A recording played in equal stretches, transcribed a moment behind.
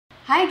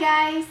Hi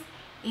guys!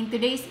 In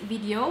today's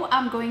video,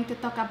 I'm going to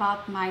talk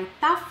about my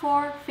top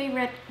 4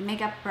 favorite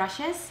makeup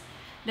brushes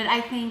that I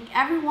think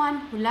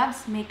everyone who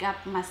loves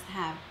makeup must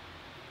have.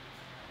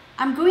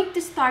 I'm going to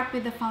start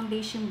with the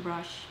foundation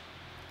brush.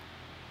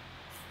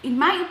 In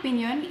my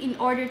opinion, in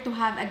order to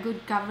have a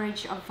good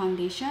coverage of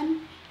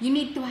foundation, you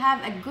need to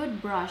have a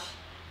good brush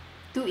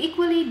to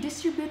equally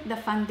distribute the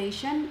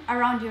foundation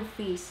around your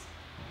face.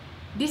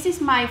 This is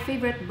my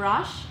favorite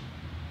brush.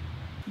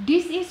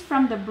 This is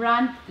from the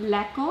brand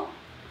Leco.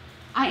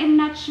 I am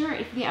not sure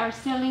if they are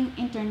selling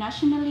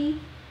internationally.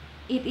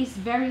 It is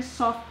very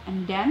soft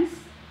and dense.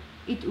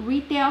 It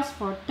retails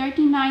for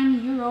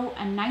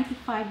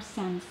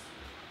 €39.95.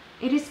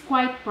 It is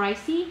quite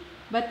pricey,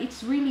 but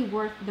it's really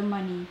worth the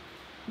money.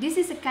 This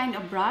is a kind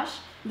of brush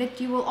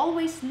that you will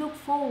always look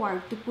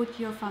forward to put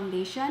your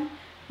foundation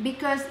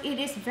because it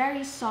is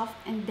very soft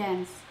and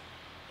dense.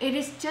 It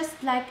is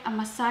just like a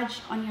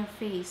massage on your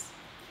face.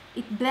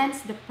 It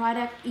blends the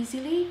product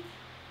easily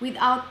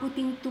without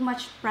putting too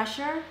much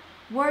pressure,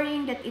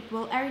 worrying that it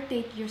will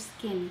irritate your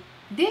skin.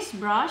 This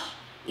brush,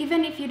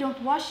 even if you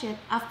don't wash it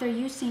after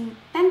using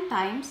 10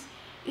 times,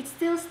 it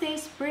still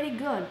stays pretty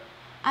good.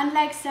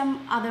 Unlike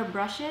some other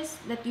brushes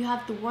that you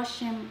have to wash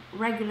them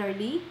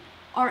regularly,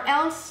 or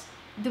else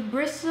the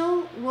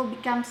bristle will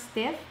become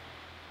stiff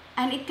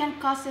and it can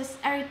cause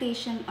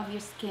irritation of your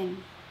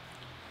skin.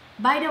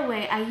 By the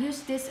way, I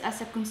use this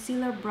as a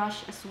concealer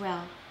brush as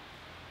well.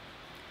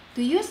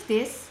 To use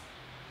this,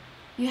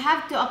 you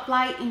have to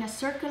apply in a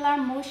circular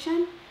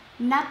motion,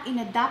 not in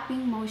a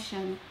dapping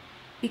motion,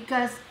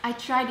 because I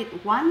tried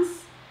it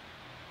once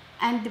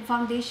and the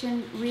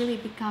foundation really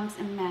becomes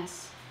a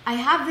mess. I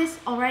have this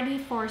already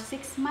for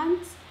 6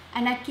 months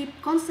and I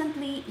keep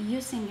constantly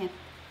using it.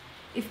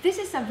 If this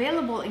is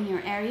available in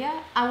your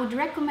area, I would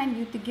recommend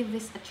you to give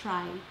this a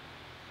try.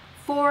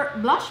 For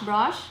blush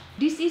brush,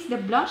 this is the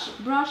blush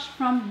brush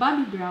from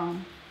Bobbi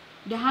Brown.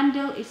 The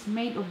handle is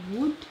made of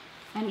wood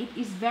and it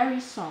is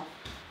very soft.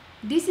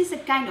 This is a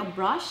kind of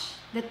brush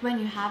that when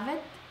you have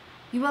it,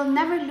 you will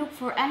never look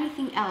for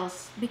anything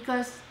else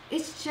because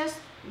it just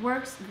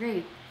works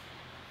great.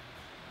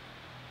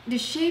 The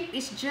shape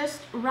is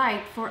just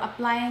right for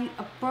applying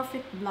a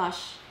perfect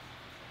blush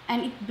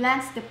and it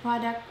blends the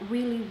product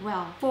really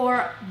well.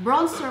 For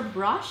bronzer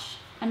brush,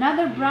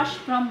 another brush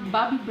from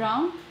Bobbi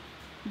Brown.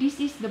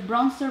 This is the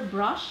bronzer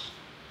brush.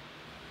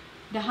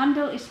 The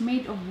handle is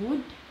made of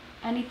wood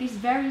and it is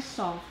very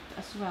soft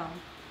as well.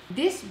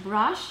 This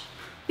brush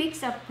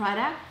picks up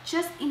product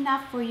just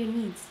enough for your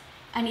needs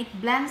and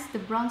it blends the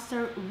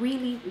bronzer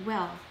really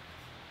well.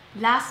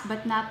 Last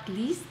but not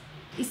least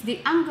is the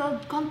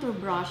angled contour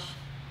brush.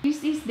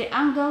 This is the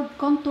angled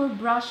contour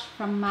brush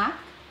from MAC.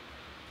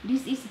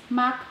 This is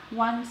MAC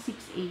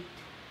 168.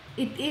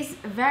 It is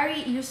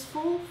very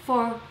useful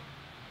for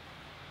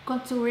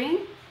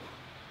contouring,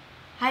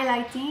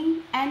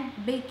 highlighting, and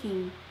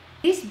baking.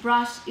 This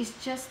brush is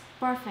just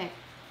perfect.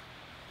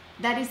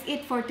 That is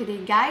it for today,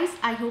 guys.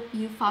 I hope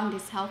you found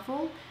this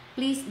helpful.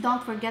 Please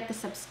don't forget to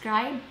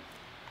subscribe.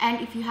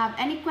 And if you have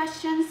any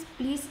questions,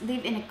 please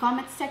leave in the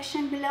comment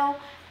section below.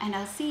 And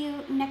I'll see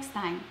you next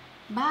time.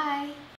 Bye!